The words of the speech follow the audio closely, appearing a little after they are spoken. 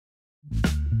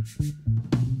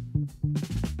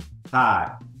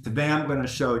Hi, today I'm going to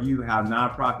show you how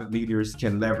nonprofit leaders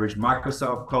can leverage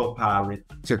Microsoft Copilot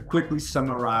to quickly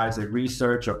summarize a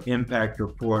research or impact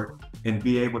report and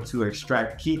be able to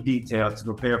extract key details to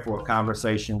prepare for a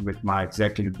conversation with my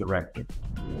executive director.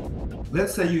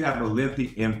 Let's say you have a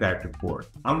lengthy impact report.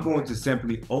 I'm going to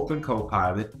simply open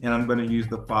Copilot and I'm going to use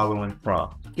the following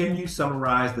prompt. Can you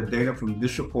summarize the data from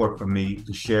this report for me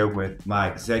to share with my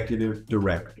executive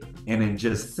director? And in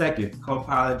just seconds,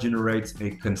 Copilot generates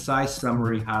a concise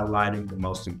summary highlighting the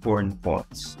most important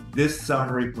points. This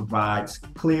summary provides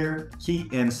clear, key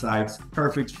insights,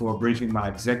 perfect for briefing my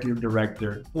executive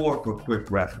director or for quick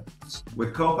reference.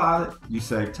 With Copilot, you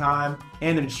save time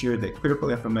and ensure that critical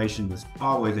information is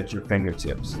always at your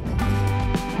fingertips.